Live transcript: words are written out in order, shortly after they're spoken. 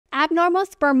Abnormal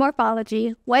sperm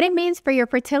morphology, what it means for your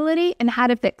fertility and how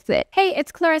to fix it. Hey,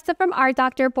 it's Clarissa from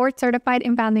OurDoctor, board certified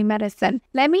in family medicine.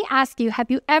 Let me ask you,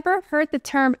 have you ever heard the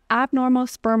term abnormal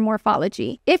sperm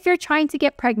morphology? If you're trying to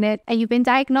get pregnant and you've been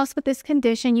diagnosed with this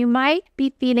condition, you might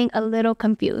be feeling a little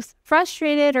confused,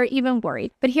 frustrated, or even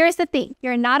worried. But here's the thing,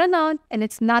 you're not alone and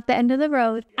it's not the end of the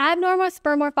road. Abnormal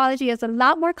sperm morphology is a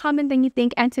lot more common than you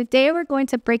think, and today we're going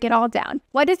to break it all down.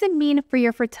 What does it mean for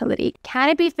your fertility? Can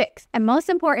it be fixed? And most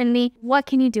importantly, what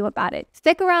can you do about it?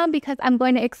 Stick around because I'm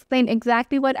going to explain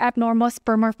exactly what abnormal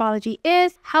sperm morphology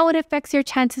is, how it affects your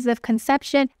chances of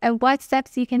conception, and what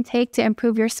steps you can take to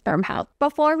improve your sperm health.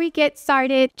 Before we get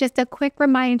started, just a quick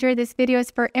reminder, this video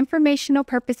is for informational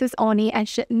purposes only and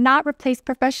should not replace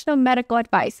professional medical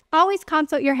advice. Always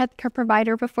consult your healthcare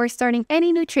provider before starting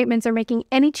any new treatments or making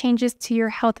any changes to your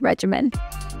health regimen.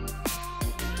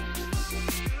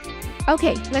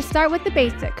 Okay, let's start with the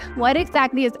basic. What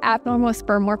exactly is abnormal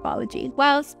sperm morphology?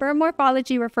 Well, sperm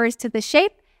morphology refers to the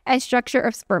shape and structure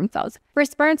of sperm cells. For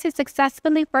sperm to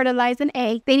successfully fertilize an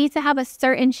egg, they need to have a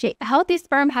certain shape. A healthy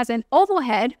sperm has an oval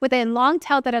head with a long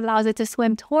tail that allows it to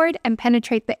swim toward and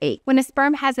penetrate the egg. When a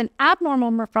sperm has an abnormal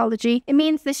morphology, it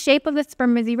means the shape of the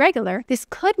sperm is irregular. This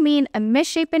could mean a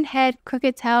misshapen head,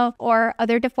 crooked tail, or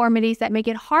other deformities that make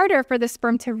it harder for the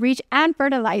sperm to reach and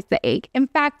fertilize the egg. In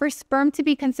fact, for sperm to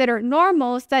be considered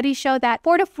normal, studies show that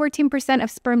 4 to 14% of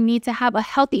sperm need to have a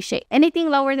healthy shape. Anything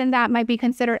lower than that might be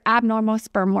considered abnormal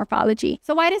sperm morphology.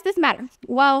 So why does this matter?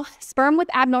 Well, sperm with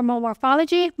abnormal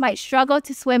morphology might struggle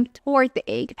to swim toward the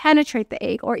egg, penetrate the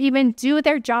egg, or even do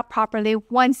their job properly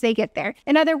once they get there.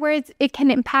 In other words, it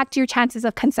can impact your chances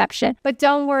of conception. But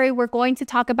don't worry, we're going to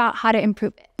talk about how to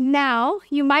improve it. Now,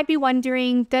 you might be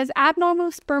wondering, does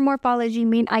abnormal sperm morphology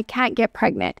mean I can't get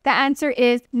pregnant? The answer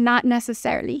is not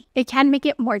necessarily. It can make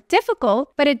it more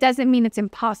difficult, but it doesn't mean it's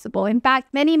impossible. In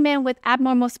fact, many men with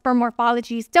abnormal sperm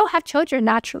morphology still have children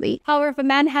naturally. However, if a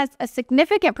man has a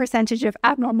significant percentage of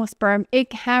abnormal sperm, it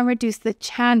can reduce the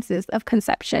chances of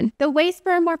conception. The way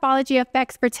sperm morphology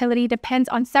affects fertility depends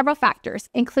on several factors,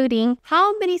 including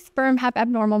how many sperm have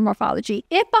abnormal morphology.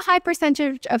 If a high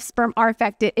percentage of sperm are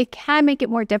affected, it can make it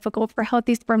more difficult for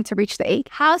healthy sperm to reach the egg.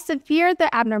 How severe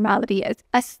the abnormality is.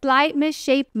 A slight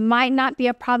misshape might not be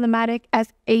as problematic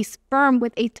as a sperm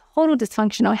with a total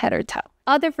dysfunctional head or toe.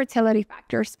 Other fertility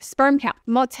factors, sperm count,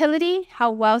 motility,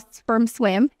 how well sperm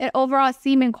swim, and overall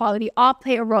semen quality all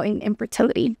play a role in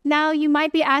infertility. Now, you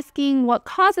might be asking what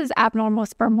causes abnormal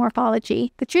sperm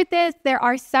morphology. The truth is, there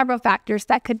are several factors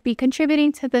that could be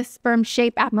contributing to the sperm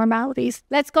shape abnormalities.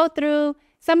 Let's go through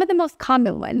some of the most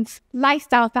common ones.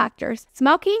 Lifestyle factors.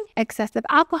 Smoking, excessive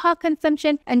alcohol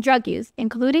consumption, and drug use,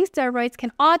 including steroids,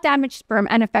 can all damage sperm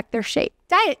and affect their shape.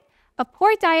 Diet. A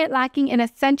poor diet lacking in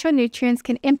essential nutrients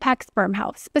can impact sperm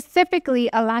health.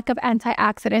 Specifically, a lack of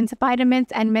antioxidants, vitamins,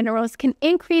 and minerals can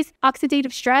increase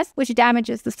oxidative stress, which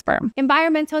damages the sperm.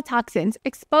 Environmental toxins.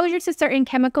 Exposure to certain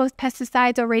chemicals,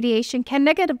 pesticides, or radiation can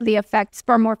negatively affect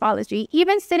sperm morphology.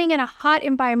 Even sitting in a hot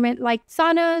environment like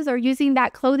saunas or using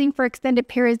that clothing for extended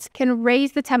periods can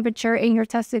raise the temperature in your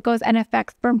testicles and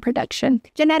affect sperm production.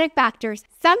 Genetic factors.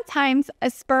 Sometimes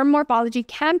a sperm morphology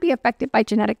can be affected by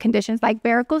genetic conditions like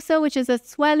varicocele, which is a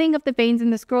swelling of the veins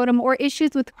in the scrotum, or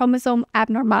issues with chromosome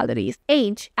abnormalities.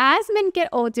 Age. As men get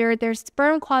older, their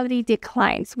sperm quality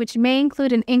declines, which may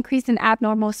include an increase in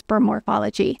abnormal sperm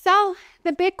morphology. So,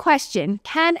 the big question,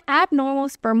 can abnormal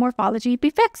sperm morphology be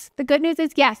fixed? The good news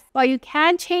is yes. While you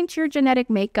can change your genetic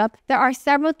makeup, there are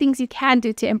several things you can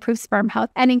do to improve sperm health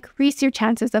and increase your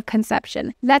chances of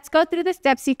conception. Let's go through the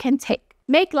steps you can take.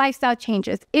 Make lifestyle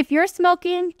changes. If you're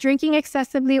smoking, drinking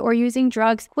excessively, or using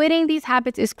drugs, quitting these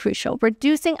habits is crucial.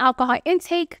 Reducing alcohol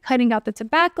intake, cutting out the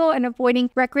tobacco, and avoiding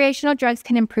recreational drugs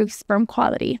can improve sperm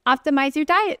quality. Optimize your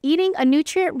diet. Eating a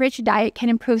nutrient-rich diet can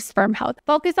improve sperm health.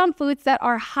 Focus on foods that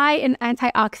are high in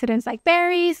antioxidants like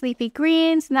berries, leafy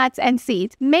greens, nuts, and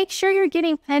seeds. Make sure you're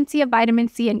getting plenty of vitamin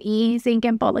C and E, zinc,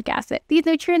 and folic acid. These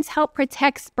nutrients help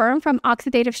protect sperm from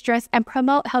oxidative stress and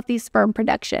promote healthy sperm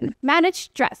production. Manage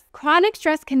stress. Chronic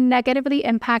stress can negatively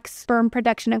impact sperm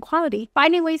production and quality.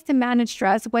 Finding ways to manage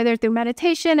stress, whether through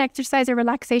meditation, exercise, or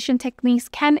relaxation techniques,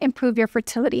 can improve your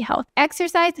fertility health.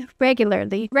 Exercise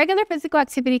regularly. Regular physical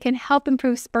activity can help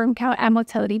improve sperm count and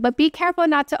motility, but be careful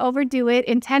not to overdo it.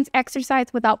 Intense exercise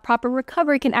without proper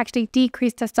recovery can actually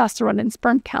decrease testosterone and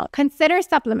sperm count. Consider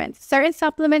supplements. Certain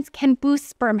supplements can boost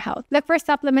sperm health. Look for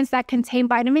supplements that contain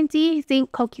vitamin D,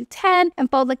 zinc, CoQ10, and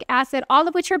folic acid, all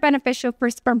of which are beneficial for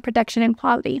sperm production and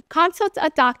quality. Consult a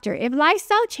doctor. If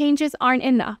lifestyle changes aren't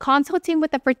enough, consulting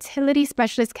with a fertility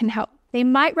specialist can help. They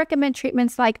might recommend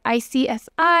treatments like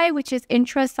ICSI, which is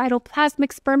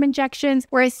intracytoplasmic sperm injections,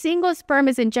 where a single sperm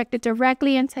is injected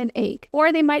directly into an egg.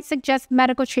 Or they might suggest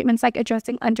medical treatments like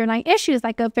addressing underlying issues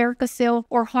like a varicocele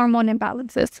or hormone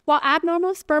imbalances. While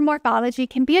abnormal sperm morphology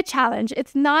can be a challenge,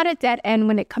 it's not a dead end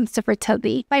when it comes to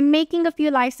fertility. By making a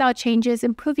few lifestyle changes,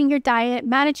 improving your diet,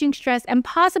 managing stress, and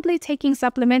possibly taking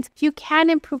supplements, you can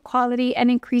improve quality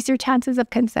and increase your chances of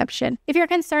conception. If you're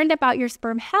concerned about your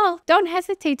sperm health, don't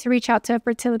hesitate to reach out to a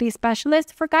fertility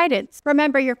specialist for guidance.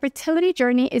 Remember, your fertility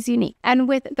journey is unique, and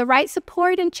with the right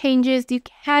support and changes, you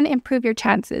can improve your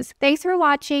chances. Thanks for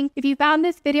watching. If you found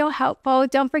this video helpful,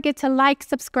 don't forget to like,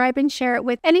 subscribe, and share it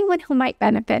with anyone who might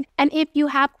benefit. And if you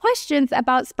have questions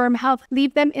about sperm health,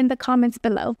 leave them in the comments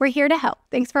below. We're here to help.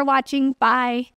 Thanks for watching. Bye.